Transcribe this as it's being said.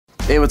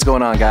Hey, what's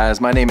going on, guys?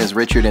 My name is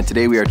Richard, and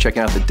today we are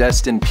checking out the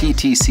Destin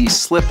PTC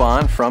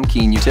slip-on from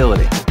Keen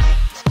Utility.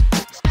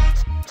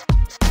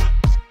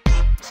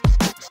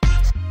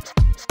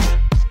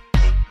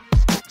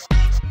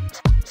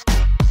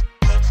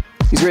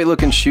 These great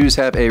looking shoes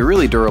have a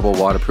really durable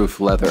waterproof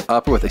leather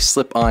upper with a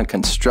slip-on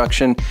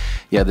construction.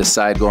 You have this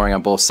side goring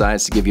on both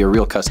sides to give you a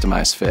real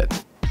customized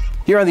fit.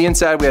 Here on the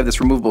inside we have this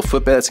removable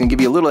footbed that's going to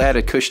give you a little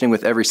added cushioning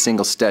with every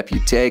single step you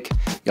take.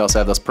 You also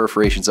have those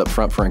perforations up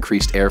front for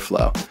increased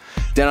airflow.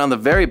 Down on the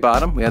very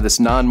bottom we have this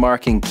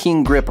non-marking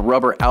Keen Grip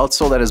rubber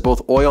outsole that is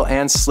both oil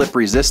and slip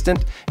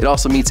resistant. It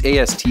also meets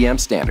ASTM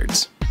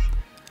standards.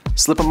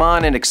 Slip them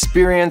on and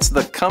experience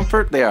the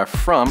comfort. They are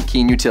from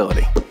Keen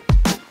Utility.